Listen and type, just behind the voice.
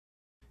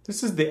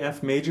This is the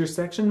F major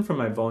section from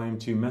my Volume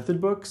 2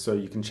 method book, so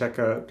you can check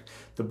out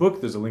the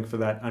book. There's a link for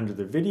that under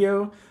the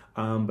video,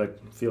 but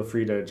feel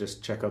free to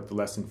just check out the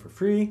lesson for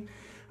free.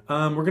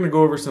 We're going to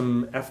go over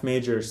some F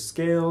major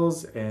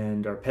scales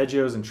and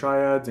arpeggios and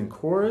triads and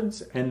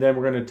chords, and then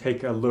we're going to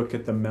take a look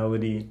at the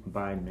melody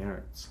by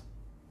Mertz.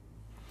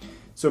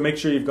 So make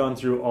sure you've gone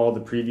through all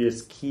the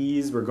previous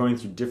keys. We're going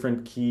through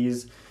different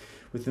keys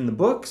within the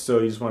book, so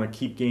you just want to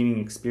keep gaining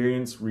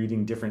experience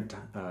reading different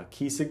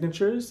key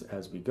signatures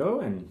as we go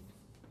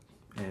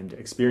and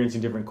experiencing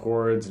different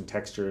chords and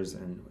textures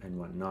and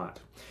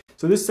whatnot.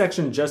 So this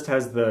section just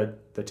has the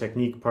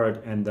technique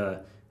part and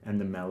the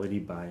melody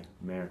by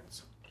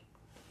Mertz.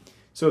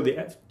 So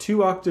the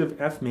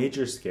 2-octave F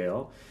major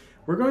scale,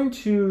 we're going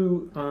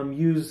to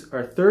use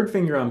our 3rd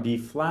finger on B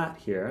flat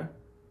here,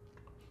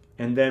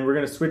 and then we're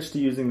going to switch to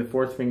using the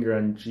 4th finger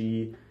on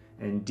G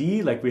and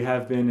D like we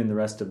have been in the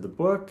rest of the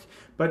book.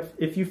 But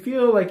if you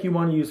feel like you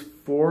want to use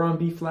 4 on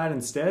B flat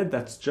instead,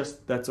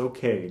 that's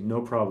okay,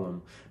 no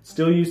problem.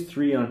 Still use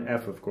 3 on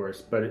F, of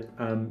course, but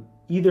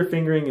either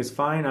fingering is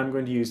fine. I'm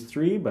going to use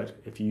 3,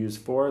 but if you use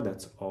 4,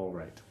 that's all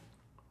right.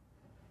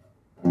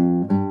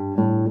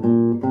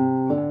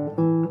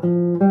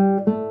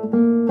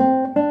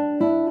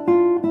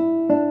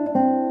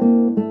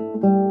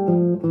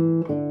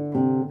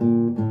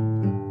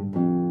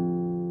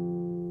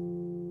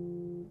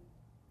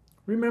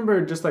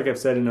 Remember, just like I've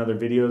said in other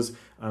videos,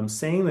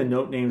 saying the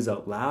note names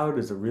out loud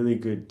is a really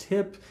good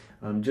tip,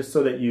 just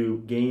so that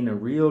you gain a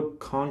real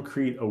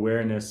concrete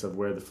awareness of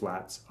where the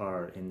flats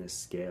are in this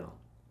scale.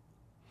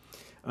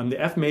 The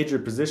F major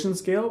position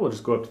scale will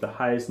just go up to the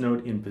highest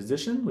note in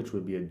position, which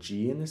would be a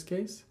G in this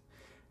case,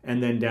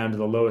 and then down to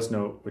the lowest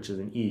note, which is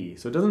an E.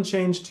 So it doesn't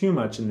change too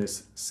much in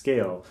this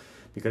scale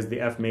because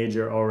the F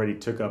major already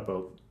took up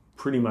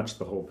pretty much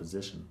the whole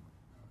position.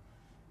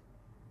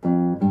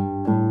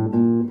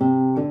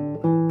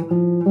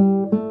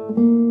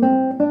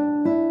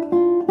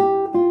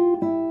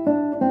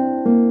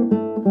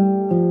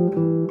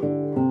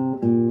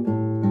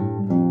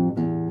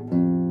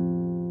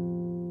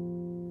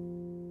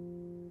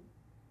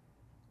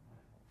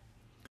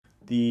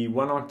 The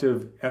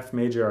 1-octave F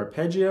major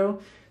arpeggio,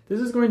 this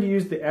is going to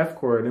use the F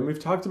chord, and we've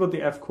talked about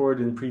the F chord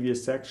in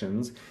previous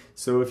sections,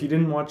 so if you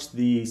didn't watch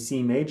the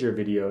C major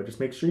video, just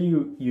make sure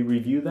you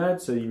review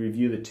that, so you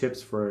review the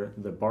tips for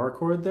the bar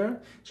chord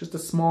there. It's just a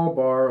small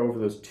bar over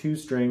those 2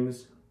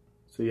 strings,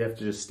 so you have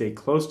to just stay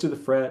close to the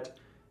fret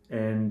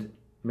and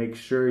make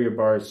sure your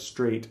bar is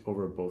straight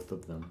over both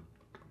of them.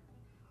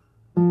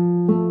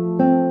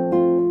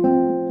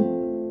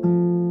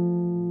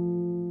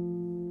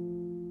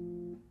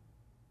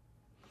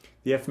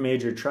 The F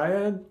major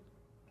triad,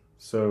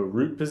 so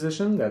root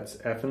position, that's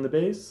F in the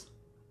bass.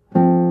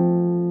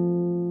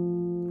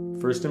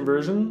 First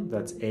inversion,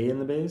 that's A in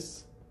the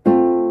bass.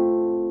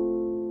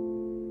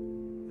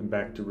 And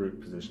back to root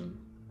position.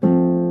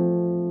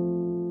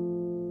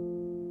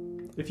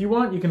 If you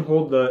want, you can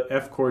hold the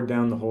F chord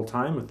down the whole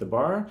time with the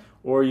bar,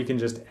 or you can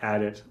just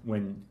add it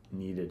when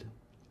needed.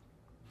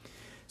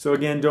 So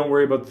again, don't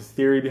worry about the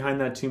theory behind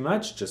that too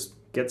much, just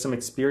get some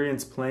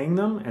experience playing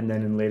them, and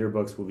then in later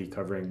books we'll be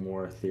covering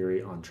more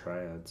theory on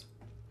triads.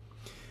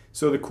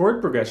 So the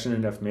chord progression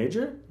in F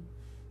major,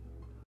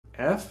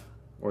 F,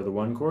 or the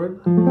 1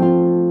 chord,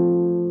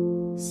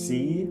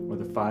 C, or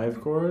the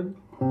 5 chord,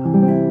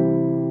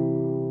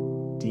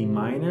 D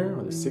minor,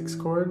 or the 6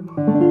 chord,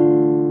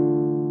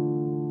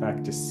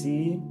 back to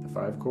C, the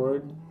 5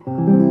 chord,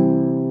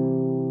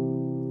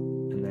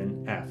 and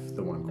then F,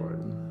 the 1 chord.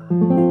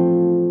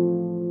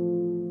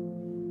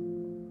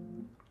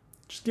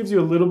 Just gives you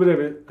a little bit of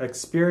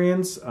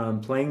experience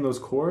playing those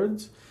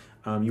chords.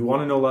 You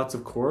want to know lots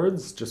of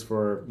chords just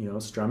for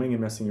strumming and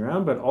messing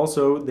around, but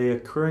also they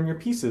occur in your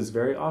pieces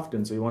very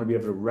often, so you want to be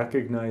able to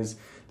recognize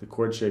the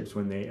chord shapes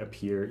when they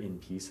appear in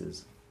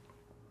pieces.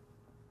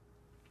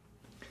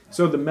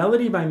 So the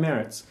melody by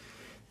Mertz.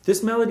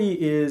 This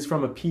melody is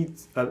from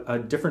a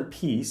different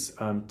piece,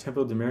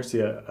 Tempo di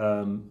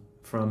Mercia,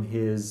 from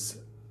his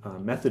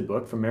method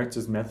book, from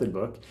Mertz's method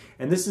book,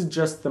 and this is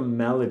just the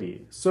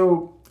melody.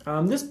 So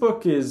this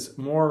book is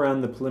more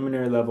around the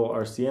preliminary level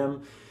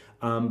RCM,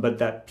 but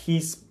that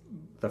piece,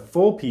 the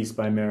full piece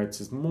by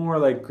Mertz, is more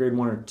like grade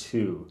 1 or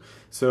 2.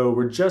 So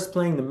we're just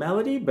playing the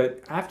melody,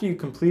 but after you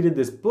completed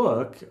this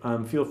book,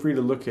 feel free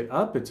to look it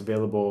up. It's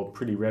available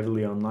pretty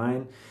readily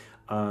online,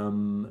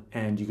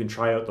 and you can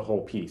try out the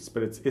whole piece.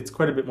 But it's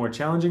quite a bit more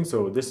challenging,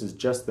 so this is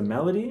just the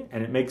melody,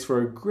 and it makes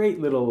for a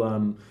great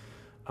little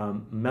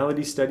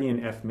melody study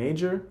in F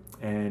major,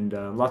 and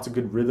lots of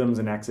good rhythms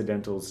and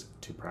accidentals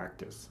to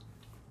practice.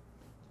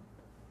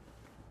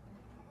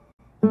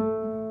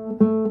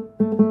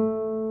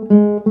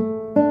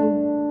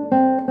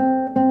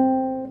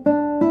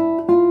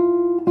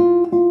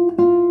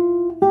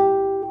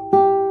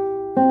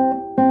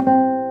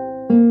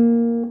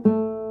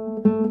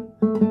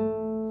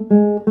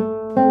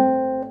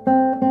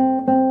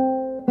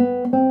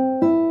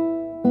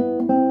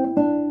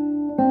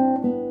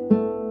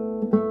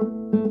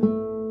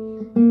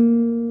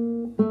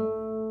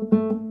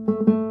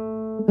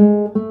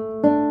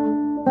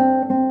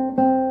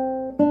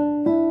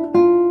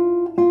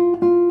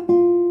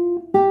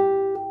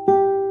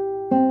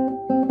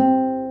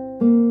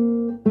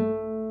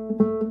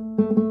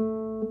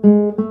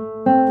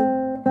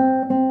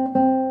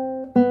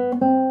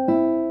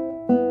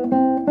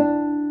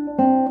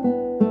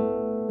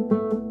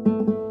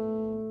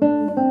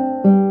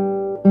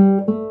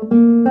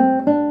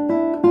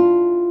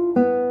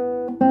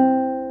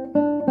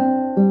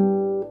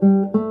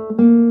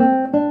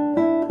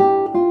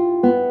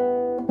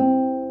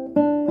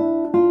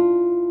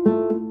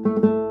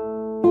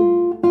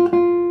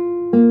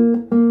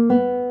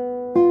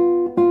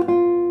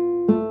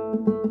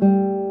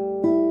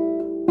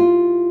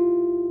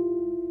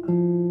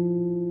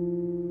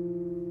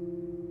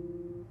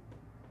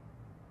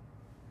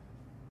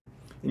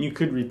 and you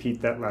could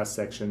repeat that last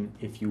section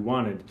if you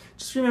wanted.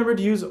 Just remember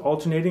to use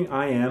alternating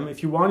IM.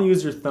 If you want to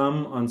use your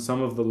thumb on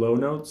some of the low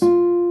notes,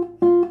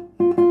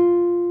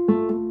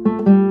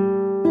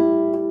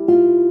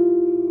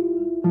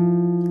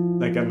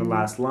 like on the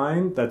last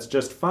line, that's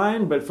just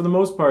fine, but for the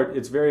most part,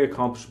 it's very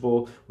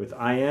accomplishable with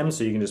IM,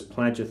 so you can just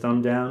plant your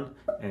thumb down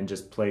and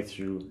just play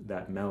through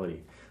that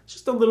melody. It's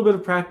just a little bit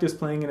of practice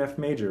playing in F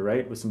major,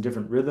 right? With some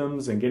different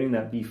rhythms and getting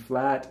that B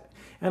flat,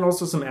 and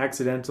also some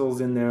accidentals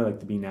in there, like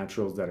the B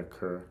naturals that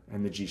occur,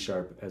 and the G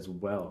sharp as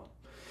well.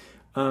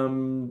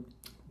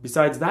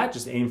 Besides that,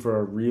 just aim for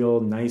a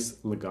real nice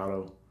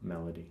legato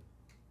melody.